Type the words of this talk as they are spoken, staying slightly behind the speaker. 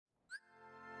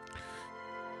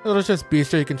Delicious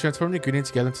bistro, you can transform the ingredients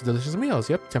together into delicious meals.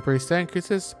 Yep, temporary stat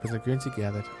increases, but the ingredients you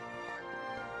gathered.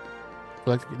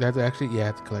 Collect, that's actually, yeah, I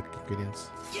have to collect ingredients.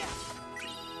 Yeah.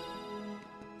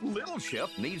 Little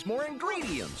Chef needs more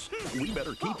ingredients. We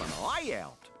better keep an eye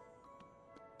out.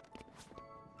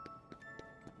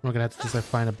 We're gonna have to just like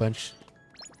find a bunch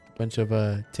of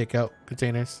takeout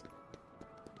containers.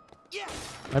 Yeah.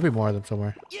 Might be more of them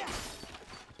somewhere. Yeah.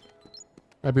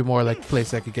 Might be more like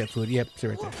place I could get food. Yep, see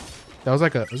right there. That was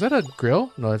like a, was that a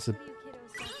grill? No,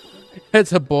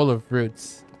 it's a bowl of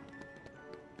fruits.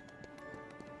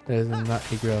 That is not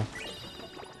a grill.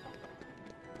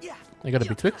 Yeah. I gotta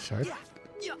be Twix shard. Yeah.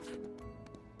 Yeah.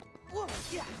 Whoa.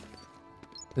 Yeah.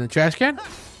 In the trash can?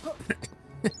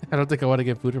 I don't think I want to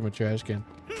get food from a trash can.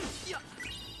 Yeah.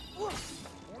 Whoa.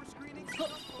 More screening.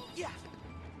 Yeah.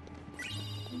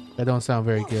 That don't sound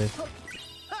very good.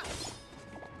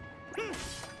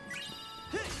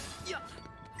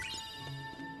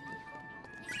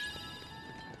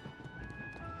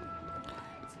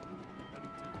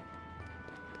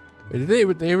 Did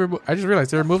they remove? I just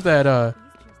realized they removed that.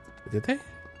 Did they?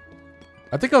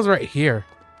 I think I was right here.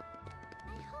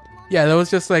 Yeah, that was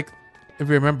just like, if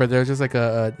you remember, there was just like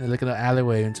like an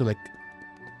alleyway into like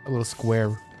a little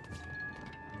square.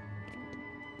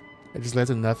 It just led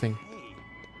to nothing.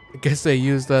 I guess they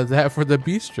used that for the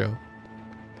bistro.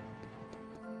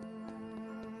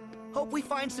 Hope we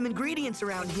find some ingredients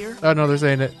around here. Oh no, they're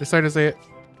saying it. They're starting to say it.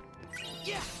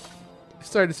 Yeah. They're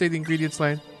starting to say the ingredients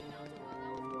line.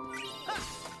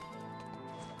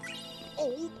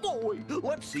 Oh boy,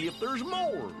 let's see if there's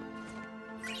more.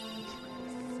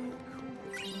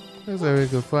 Looks like we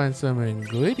could find some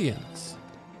ingredients.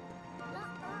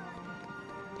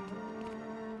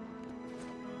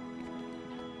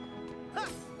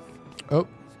 Oh.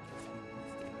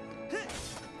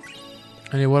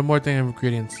 I need one more thing of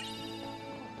ingredients.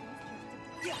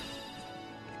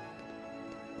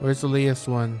 Where's the latest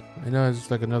one? I know it's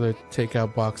like another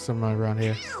takeout box somewhere around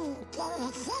here.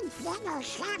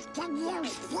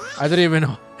 I didn't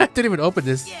even open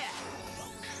this.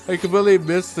 I completely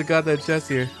missed the goddamn chest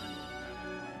here.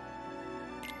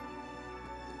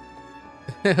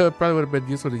 It probably would have been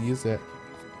useful to use that.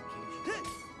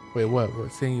 Wait, what?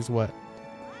 What? Saying use what?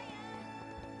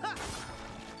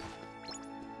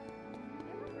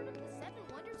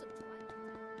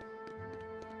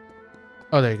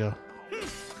 Oh, there you go.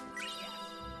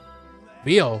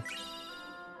 Veal.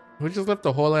 We just left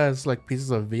the whole ass like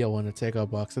pieces of veal in the takeout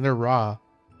box, and they're raw.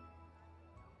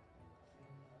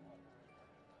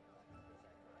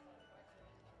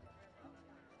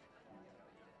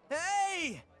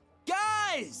 Hey,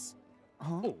 guys!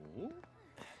 Oh.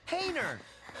 Hayner,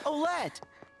 Olette.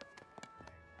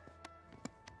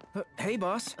 Hey,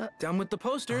 boss. Down with the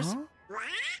posters.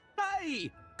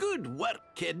 Hey, good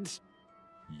work, kids.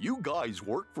 You guys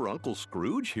work for Uncle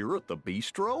Scrooge here at the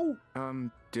bistro?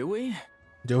 Do we?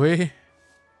 Do we?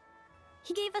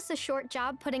 He gave us a short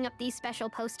job putting up these special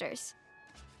posters.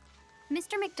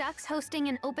 Mr. McDuck's hosting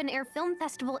an open-air film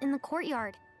festival in the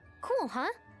courtyard. Cool, huh?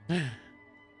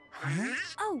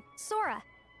 Oh, Sora.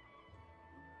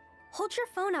 Hold your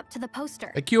phone up to the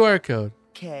poster. A QR code.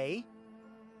 Okay.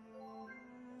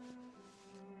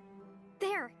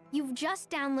 There, you've just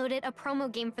downloaded a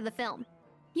promo game for the film.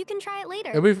 You can try it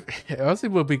later. Honestly,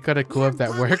 it would be kind of cool if that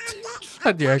worked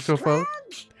on the actual phone.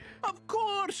 Of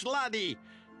course, laddie.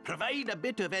 Provide a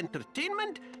bit of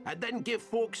entertainment and then give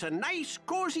folks a nice,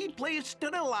 cozy place to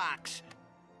relax.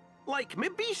 Like me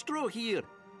bistro here.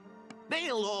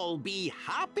 They'll all be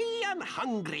happy and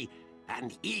hungry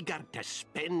and eager to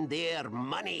spend their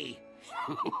money.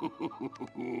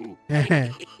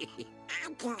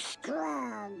 Uncle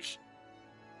Scrooge.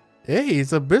 Hey,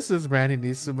 he's a businessman. He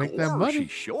needs to make that She money.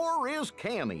 sure is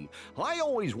canny. I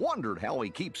always wondered how he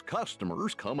keeps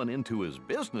customers coming into his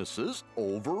businesses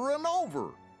over and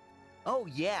over. Oh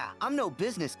yeah, I'm no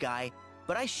business guy,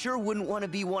 but I sure wouldn't want to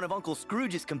be one of Uncle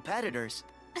Scrooge's competitors.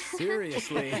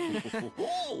 Seriously.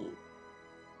 Oh,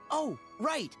 Oh,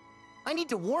 right. I need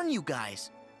to warn you guys.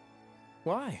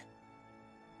 Why?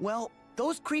 Well,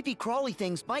 those creepy crawly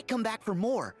things might come back for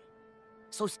more.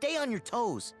 So stay on your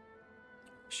toes.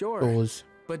 Sure. Goals.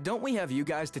 But don't we have you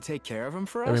guys to take care of them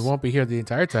for us? I mean, won't be here the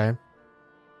entire time.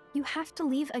 You have to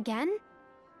leave again?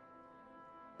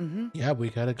 Mm-hmm. Yeah, we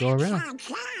gotta go around.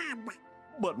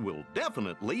 but we'll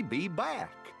definitely be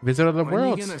back. Visit other When are you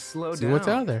worlds. gonna slow See what's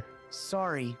down? out there.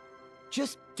 Sorry.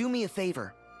 Just do me a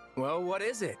favor. Well, what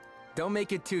is it? Don't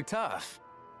make it too tough.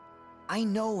 I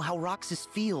know how Roxas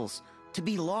feels to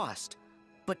be lost,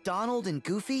 but Donald and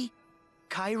Goofy,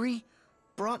 Kyrie,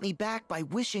 brought me back by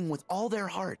wishing with all their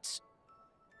hearts.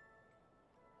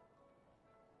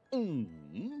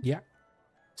 Yeah.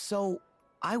 So,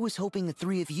 I was hoping the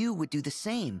three of you would do the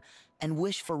same and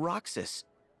wish for Roxas.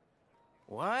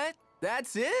 What?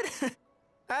 That's it?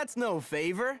 That's no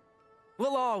favor.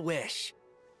 We'll all wish.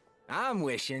 I'm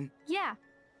wishing. Yeah.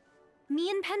 Me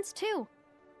and Pence too.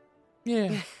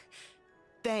 Yeah.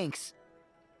 Thanks.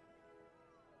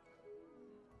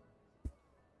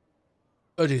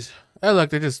 Oh jeez. Oh look,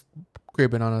 they're just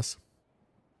creeping on us.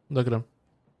 Look at them.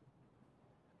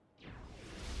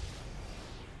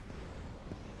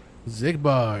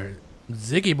 Zigbar.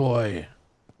 Ziggy boy.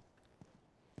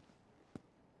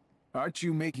 Aren't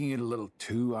you making it a little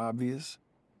too obvious?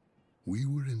 We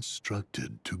were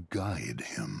instructed to guide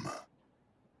him.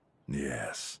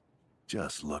 Yes.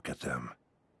 Just look at them.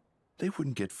 They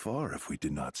wouldn't get far if we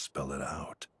did not spell it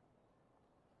out.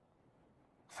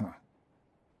 Huh.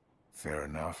 Fair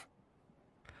enough.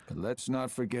 But let's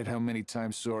not forget how many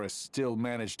times Sora still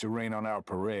managed to rain on our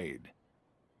parade.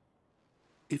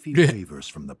 If he wavers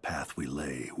from the path we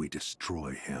lay, we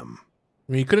destroy him.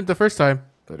 I mean, you couldn't the first time.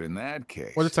 But in that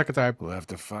case, Or the second time. we'll have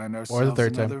to find Or ourselves the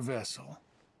third another time. vessel.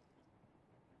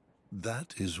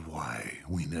 That is why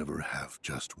we never have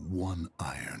just one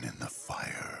iron in the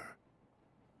fire.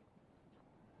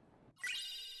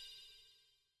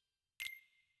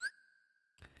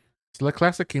 Select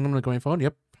classic kingdom going phone.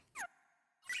 Yep.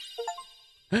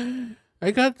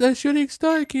 I got the shooting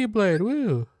star keyblade.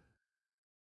 Woo.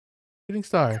 Shooting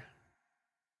star.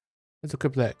 Let's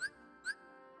equip that.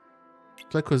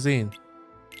 Select cuisine.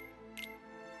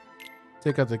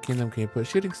 Take out the kingdom key. Put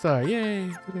shooting star.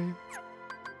 Yay. Okay.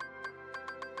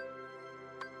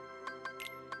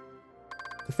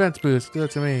 Defense boost. Do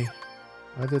that to me.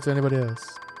 I'll do it to anybody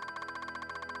else.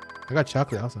 I got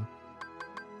chocolate also.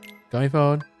 Gummy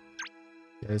phone.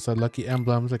 Yeah, it's a lucky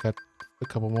emblems. I got a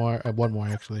couple more. One more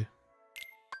actually.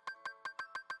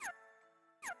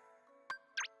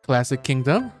 Classic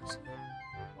kingdom.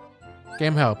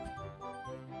 Game help.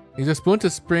 Use a spoon to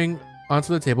spring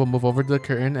onto the table. Move over to the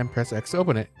curtain and press X to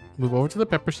open it. Move over to the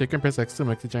pepper shaker and press X to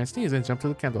make the giant sneeze and jump to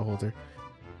the candle holder.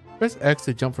 Press X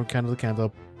to jump from candle to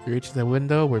candle. You reach the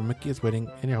window where Mickey is waiting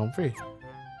and you're home free.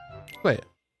 Play it.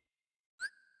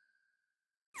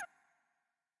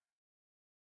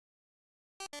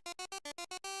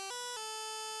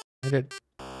 I did.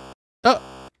 Oh!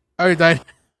 I already died.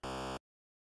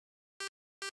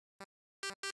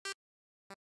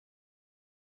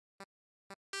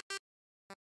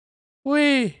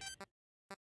 Whee!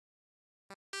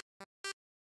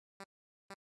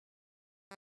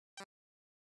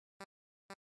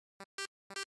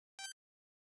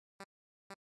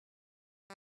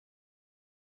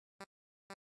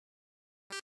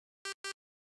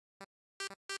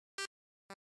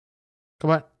 Come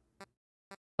on.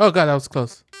 Oh god, that was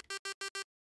close.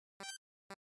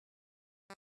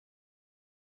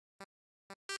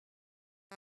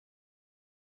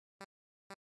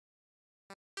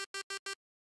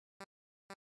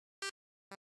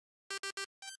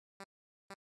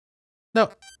 No.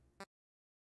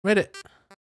 Made it.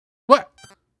 What?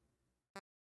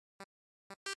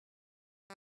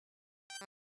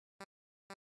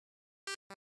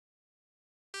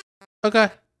 Okay.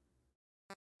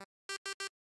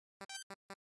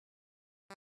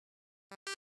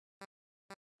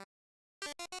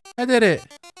 I did it.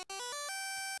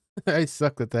 I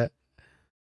sucked at that.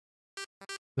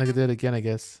 I could do it again, I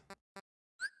guess.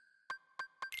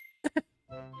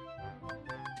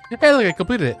 Hey, look, I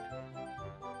completed it.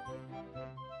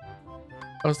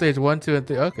 Oh, stage 1, 2, and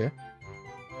 3. Okay.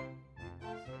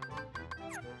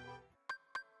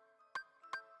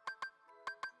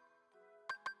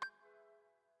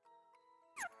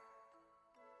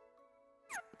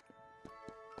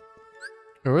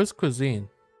 Where's cuisine?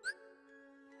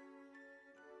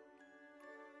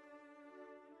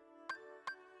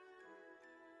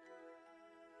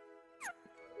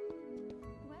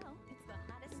 Well, it's the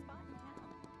hottest spot in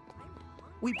town.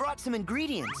 We brought some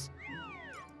ingredients.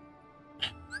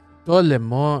 Oh,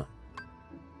 lemon.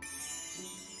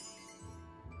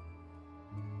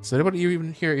 So anybody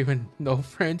even here even know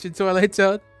French in Twilight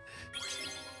Zone?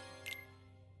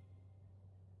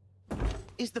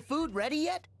 Is the food ready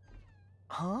yet?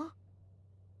 Huh?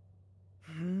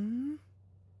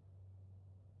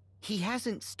 He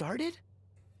hasn't started?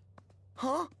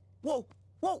 Huh? Whoa,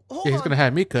 whoa, hold Yeah, he's on. gonna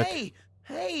have me cook. Hey,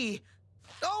 hey.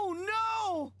 Oh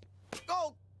no!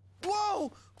 Oh,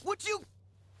 whoa! Would you...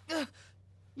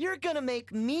 you're gonna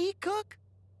make me cook?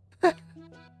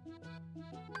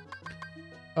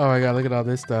 Oh my god, look at all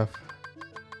this stuff.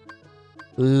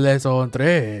 Les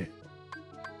entrées.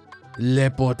 Le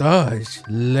potage.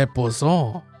 Le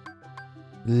poisson.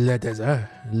 Le dessert.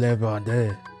 Le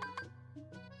vendeur.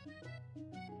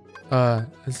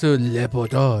 Let's do le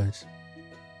potage.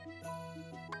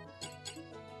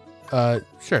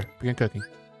 Sure. Begin cooking.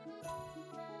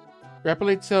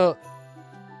 Rapidly tilt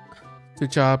to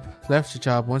chop, left to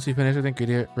chop. Once you finish with the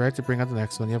ingredient, right to bring out the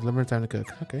next one. You have limited time to cook.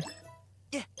 Okay.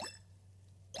 Yeah.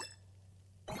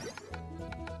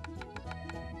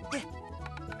 Yeah.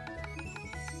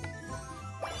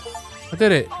 I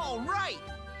did it. All right.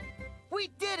 We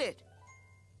did it.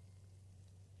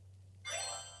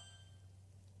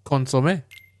 Consomme.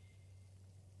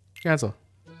 Cancel.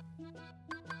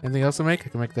 Anything else to make? I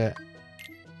can make that.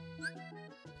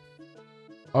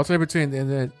 Alternate between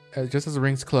and then just as the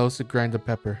rings close to grind the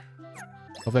pepper.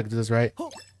 Hopefully I can do this right.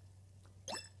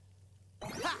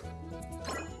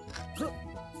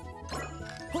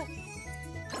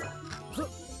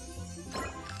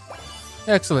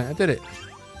 Excellent, I did it.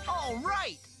 All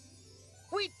right.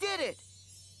 We did it.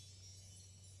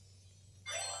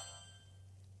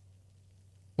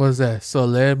 What is that?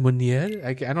 Sole Munier?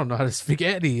 I don't know how to speak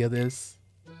any of this.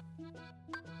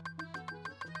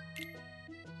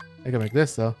 I can make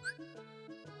this though.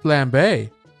 Flambe.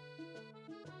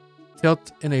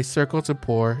 Tilt in a circle to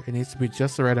pour. It needs to be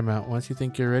just the right amount. Once you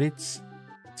think you're ready,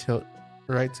 tilt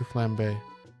right to flambe.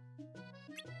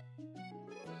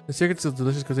 The secret to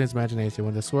delicious cuisine is imagination.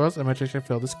 When the swirls and imagination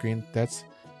fill the screen, that's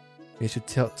you should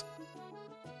tilt.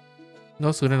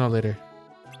 No sooner, no later.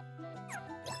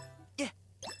 Yeah.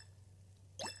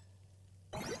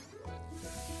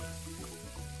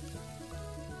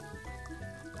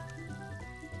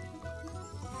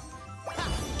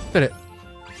 Did it.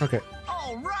 Okay.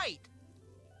 All right.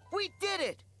 We did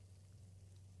it.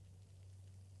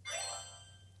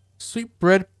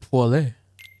 Sweetbread poêlée.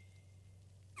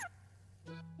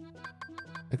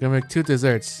 I can make 2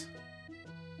 desserts.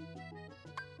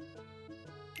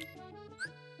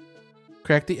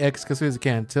 Crack the eggs as soon as you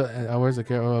can. Till hours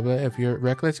ago. If you're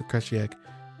reckless, you crush the egg.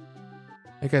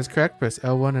 Egg has cracked. Press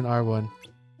L1 and R1.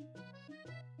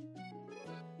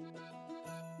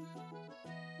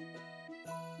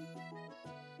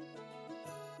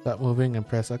 Stop moving and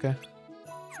press OK.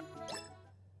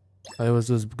 Oh, it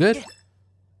was good.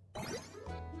 Yeah.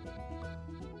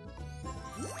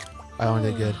 I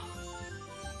only did good.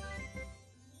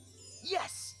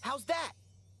 Yes. How's that?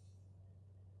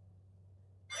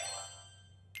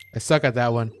 I suck at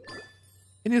that one.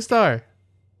 A new star.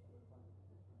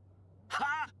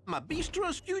 Ha! My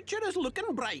bistro's future is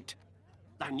looking bright.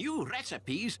 The new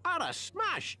recipes are a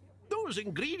smash. Those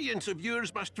ingredients of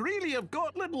yours must really have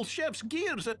got little chef's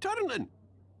gears a turning.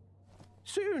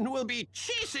 Soon we'll be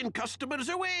chasing customers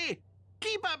away.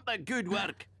 Keep up the good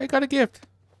work. I got a gift.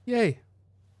 Yay.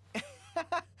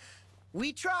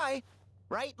 We try,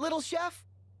 right, little chef?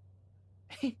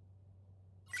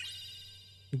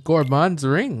 Gourmand's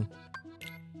ring.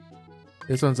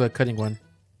 This one's a cutting one.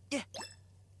 Yeah.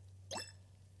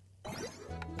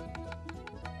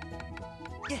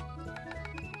 Yeah.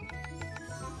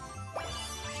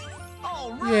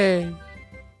 All right. Yay.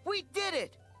 We did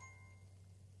it.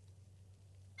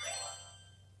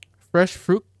 Fresh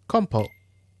fruit compote.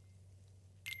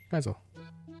 Cancel.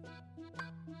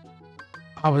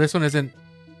 Oh, but this one isn't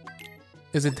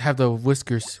have the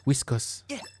whiskas.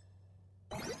 Yeah.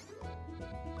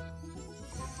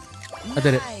 I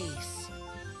did it. Nice.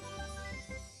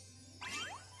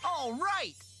 All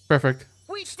right. Perfect.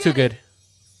 We It's did too it. good.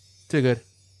 Too good.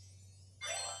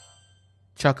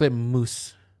 Chocolate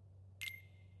mousse.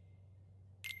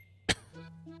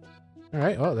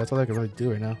 Alright, well, that's all I can really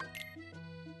do right now.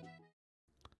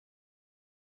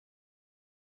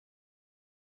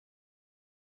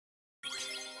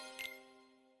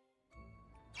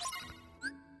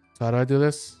 So how do I do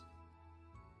this?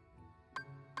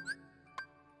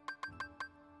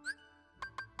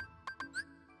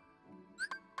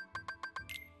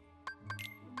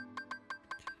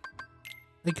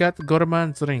 I got the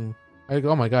Gourmand's ring.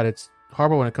 Oh my god, it's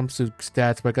horrible when it comes to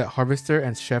stats, but I got Harvester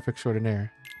and Chef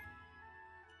Extraordinaire.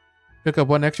 Pick up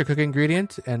 1 extra cooking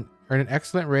ingredient and earn an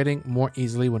excellent rating more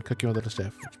easily when cooking with Little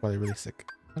Chef. Which is probably really sick.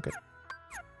 Okay.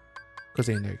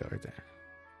 Cuisine, there you go, right there.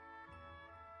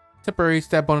 Temporary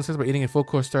stat bonuses by eating a full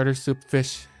course starter, soup,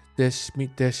 fish, dish,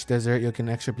 meat dish, dessert. You'll get an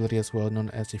extra ability as well, known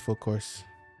as a full course.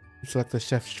 You select the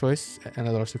chef's choice and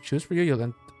a Lord Chef choose for you.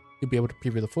 You'll be able to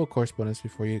preview the full course bonus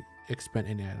before you expend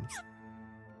any items.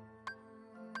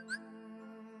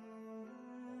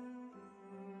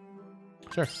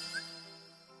 Sure.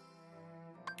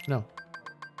 No.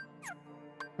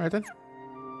 Alright then.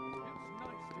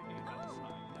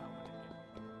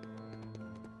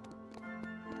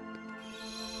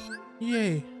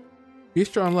 Yay.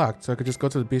 Bistro unlocked, so I could just go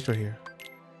to the bistro here.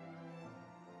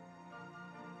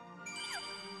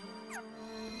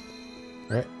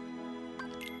 Right.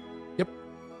 Yep.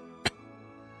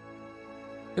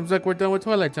 Seems like we're done with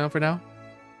Twilight Town for now.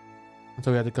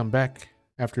 Until we have to come back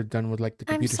after done with like the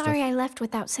I'm computer sorry stuff. I left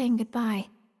without saying goodbye.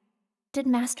 Did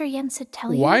Master Yensid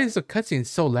tell you? Why is the cutscene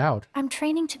so loud? I'm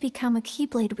training to become a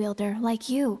Keyblade wielder like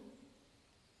you.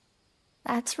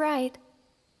 That's right.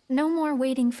 No more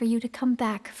waiting for you to come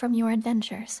back from your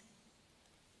adventures.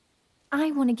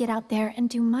 I want to get out there and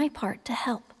do my part to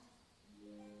help.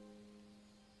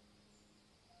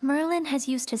 Merlin has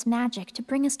used his magic to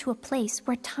bring us to a place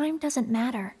where time doesn't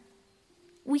matter.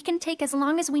 We can take as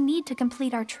long as we need to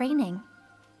complete our training.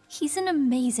 He's an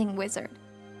amazing wizard.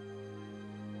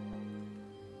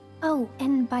 Oh,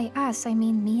 and by us, I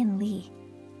mean me and Lee.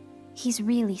 He's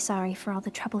really sorry for all the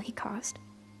trouble he caused.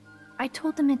 I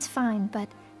told him it's fine, but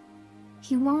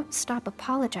he won't stop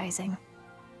apologizing.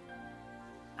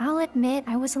 I'll admit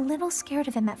I was a little scared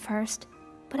of him at first,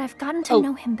 but I've gotten to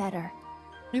know him better.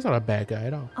 He's not a bad guy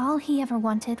at all. All he ever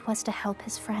wanted was to help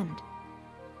his friend.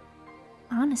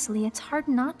 Honestly, it's hard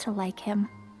not to like him.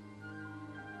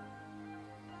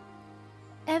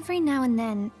 Every now and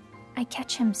then, I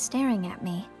catch him staring at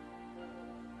me.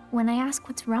 When I ask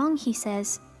what's wrong, he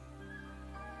says,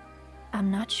 "I'm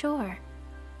not sure.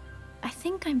 I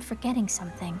think I'm forgetting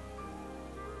something.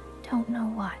 Don't know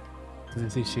what."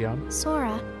 Does he see Xion?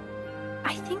 Sora,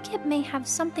 I think it may have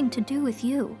something to do with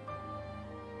you.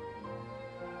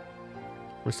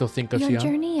 We still think of Your Xion?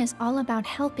 journey is all about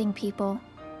helping people.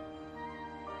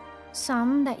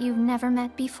 Some that you've never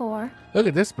met before. Look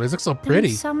at this place. It looks so pretty.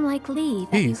 And some like Lee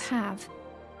that you Jeez. have.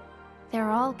 They're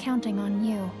all counting on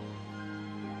you.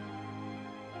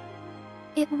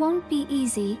 It won't be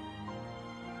easy,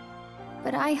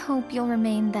 but I hope you'll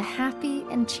remain the happy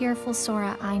and cheerful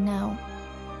Sora I know.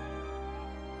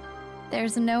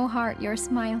 There's no heart your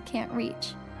smile can't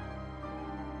reach.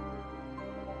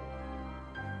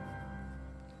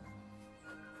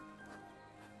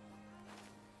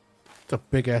 It's a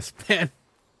big ass pen.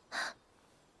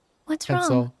 What's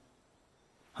Pencil. wrong?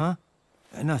 Huh?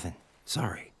 Nothing.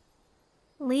 Sorry.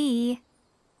 Lee.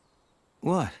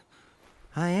 What?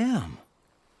 I am.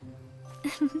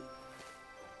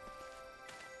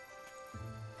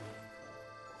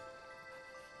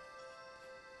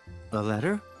 A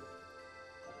letter?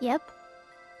 Yep.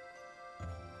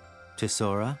 To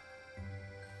Sora?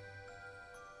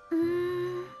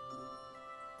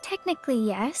 Technically,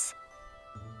 yes.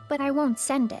 But I won't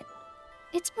send it.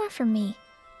 It's more for me.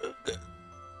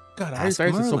 God, Ask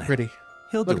Iris is so Merlin. pretty.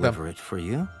 He'll Look at them. deliver it for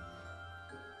you.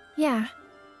 Yeah.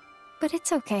 But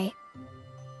it's okay.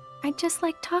 I just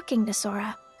like talking to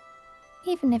Sora.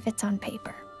 Even if it's on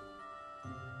paper.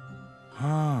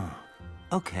 Huh.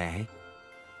 Okay.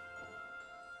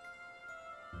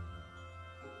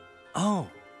 Oh.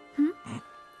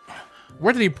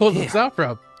 Where did he pull this out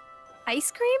from?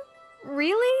 Ice cream?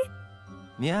 Really?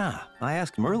 Yeah, I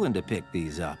asked Merlin to pick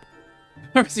these up.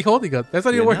 Where is he holding it? That's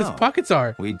not even You where his know, pockets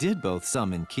are. We did both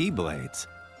summon Keyblades.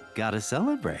 Gotta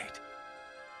celebrate.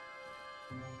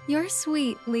 You're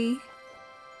sweet, Lee.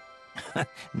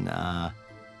 Nah.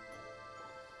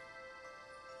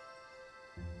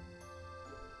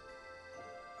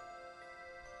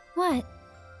 What?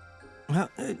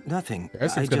 Nothing. Your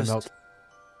ice cream's gonna melt.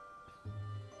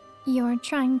 You're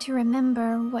trying to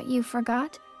remember what you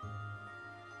forgot?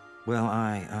 Well,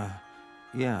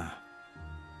 yeah.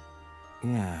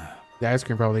 Yeah. The ice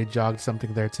cream probably jogged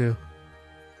something there too.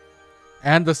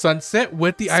 And the sunset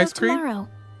with the ice cream? Tomorrow,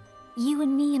 you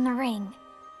and me in the ring.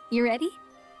 You ready?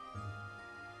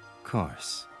 Of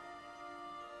course.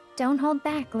 Don't hold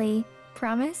back, Lee.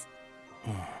 Promise?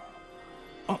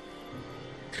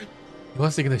 He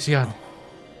was thinking of Xion.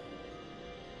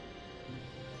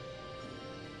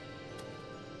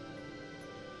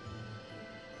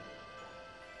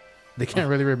 They can't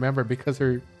really remember because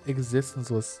her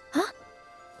existence was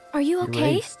Are you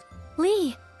okay? erased.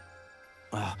 Lee!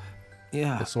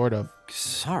 Yeah. Sort of.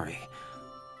 Sorry.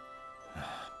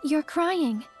 You're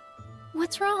crying.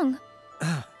 What's wrong?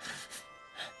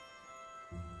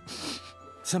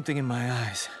 Something in my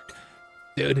eyes.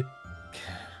 Dude.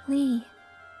 Lee.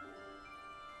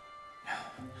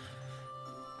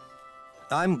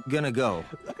 I'm gonna go.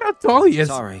 Look how tall he is.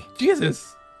 Sorry.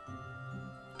 Jesus.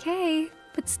 Okay,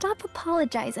 but stop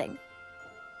apologizing.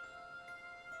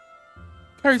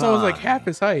 Harry's almost like Fine. half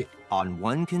his height. On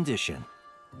one condition.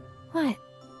 What?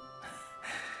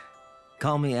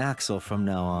 Call me Axel from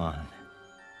now on.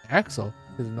 Axel?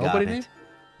 Is Got nobody it. name?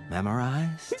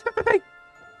 Memorized?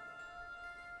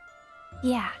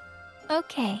 Yeah.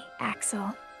 Okay, Axel.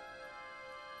 I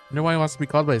wonder why he wants to be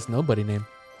called by his nobody name.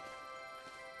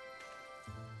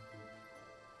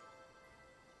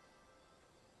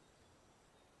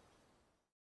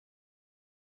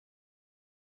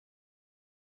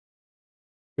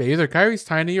 Yeah, either Kyrie's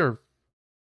tiny or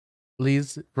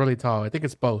Lee's really tall. I think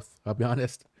it's both, I'll be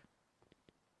honest.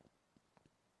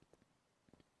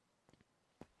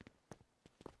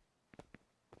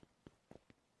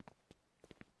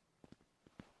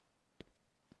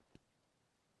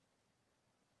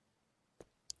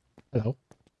 Hello.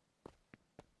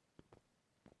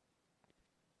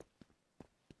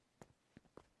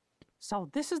 So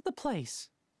this is the place.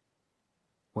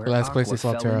 Where The last place Aqua they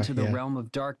saw fell Terra, into the yeah. realm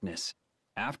of darkness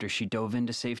after she dove in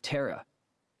to save Terra.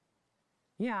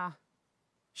 Yeah.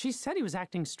 She said he was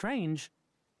acting strange.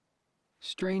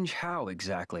 Strange how,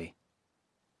 exactly?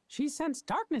 She sensed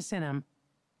darkness in him.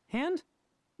 And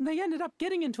they ended up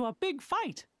getting into a big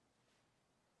fight.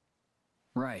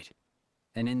 Right.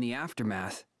 And in the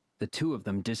aftermath, the two of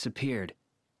them disappeared.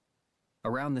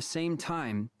 Around the same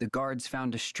time, the guards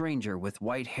found a stranger with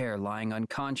white hair lying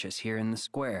unconscious here in the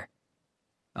square.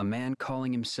 A man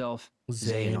calling himself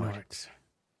Xehanort.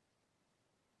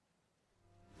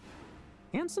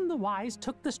 Ansem the Wise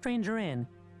took the stranger in,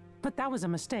 but that was a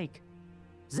mistake.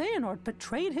 Xehanort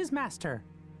betrayed his master,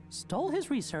 stole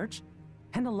his research,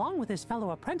 and along with his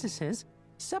fellow apprentices,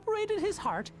 separated his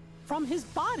heart from his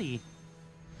body.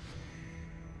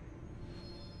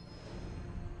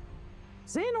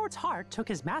 Xehanort's heart took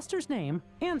his master's name,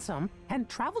 Ansem, and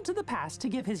traveled to the past to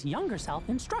give his younger self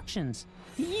instructions.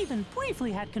 He even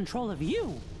briefly had control of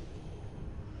you.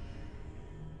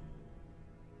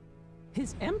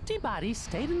 His empty body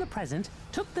stayed in the present,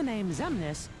 took the name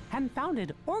Xemnas, and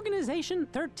founded Organization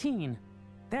 13.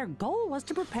 Their goal was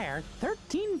to prepare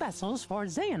 13 vessels for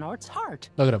Xehanort's heart.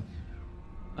 Look at him.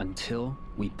 Until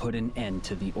we put an end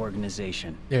to the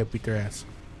organization. Yeah, beat their ass.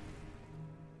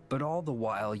 But all the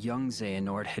while, young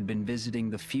Xehanort had been visiting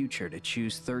the future to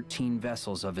choose 13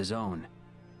 vessels of his own.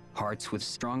 Hearts with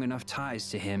strong enough ties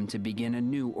to him to begin a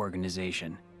new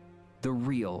organization. The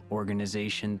real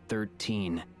Organization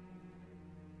 13.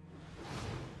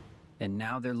 And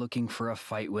now they're looking for a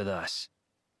fight with us.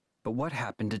 But what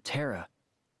happened to Terra?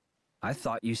 I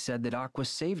thought you said that Aqua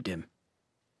saved him.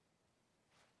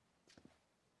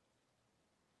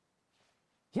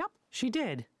 Yep, she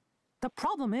did. The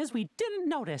problem is we didn't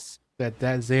notice. That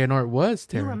Xehanort was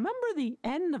You Terra. remember the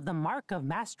end of the Mark of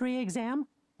Mastery exam?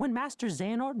 When Master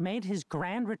Xehanort made his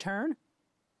grand return?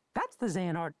 That's the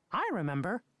Xehanort I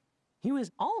remember. He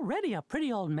was already a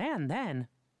pretty old man then.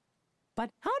 But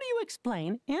how do you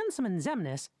explain Ansem and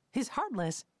Xemnas, his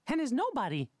heartless, and his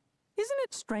nobody? Isn't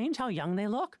it strange how young they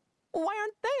look? Why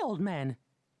aren't they old men?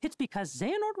 It's because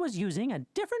Xehanort was using a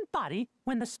different body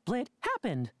when the split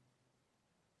happened.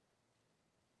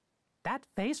 That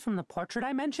face from the portrait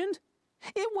I mentioned?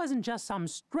 It wasn't just some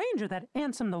stranger that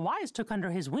Ansem the Wise took under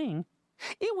his wing.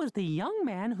 It was the young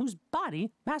man whose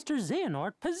body Master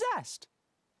Xehanort possessed.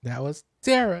 That was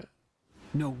Terra.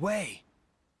 No way.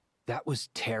 That was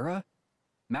Terra?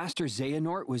 Master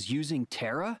Xehanort was using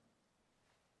Terra?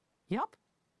 Yup.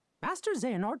 Master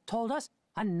Xehanort told us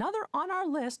another on our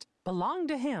list belonged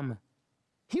to him.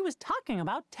 He was talking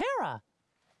about Terra.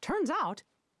 Turns out,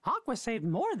 Aqua saved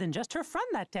more than just her friend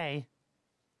that day.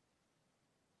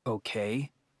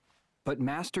 Okay. But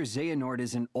Master Xehanort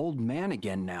is an old man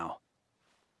again now.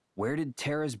 Where did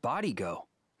Terra's body go?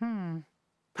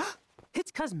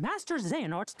 It's 'cause Master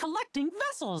Xehanort's collecting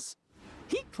vessels.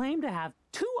 He claimed to have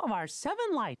 2 of our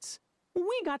 7 lights.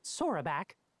 We got Sora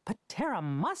back, but Terra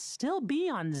must still be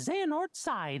on Xehanort's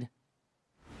side.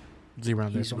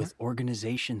 He's with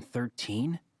Organization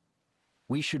 13?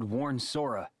 We should warn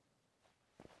Sora.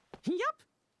 Yup,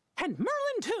 and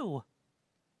Merlin too.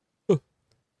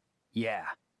 Yeah.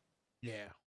 Yeah.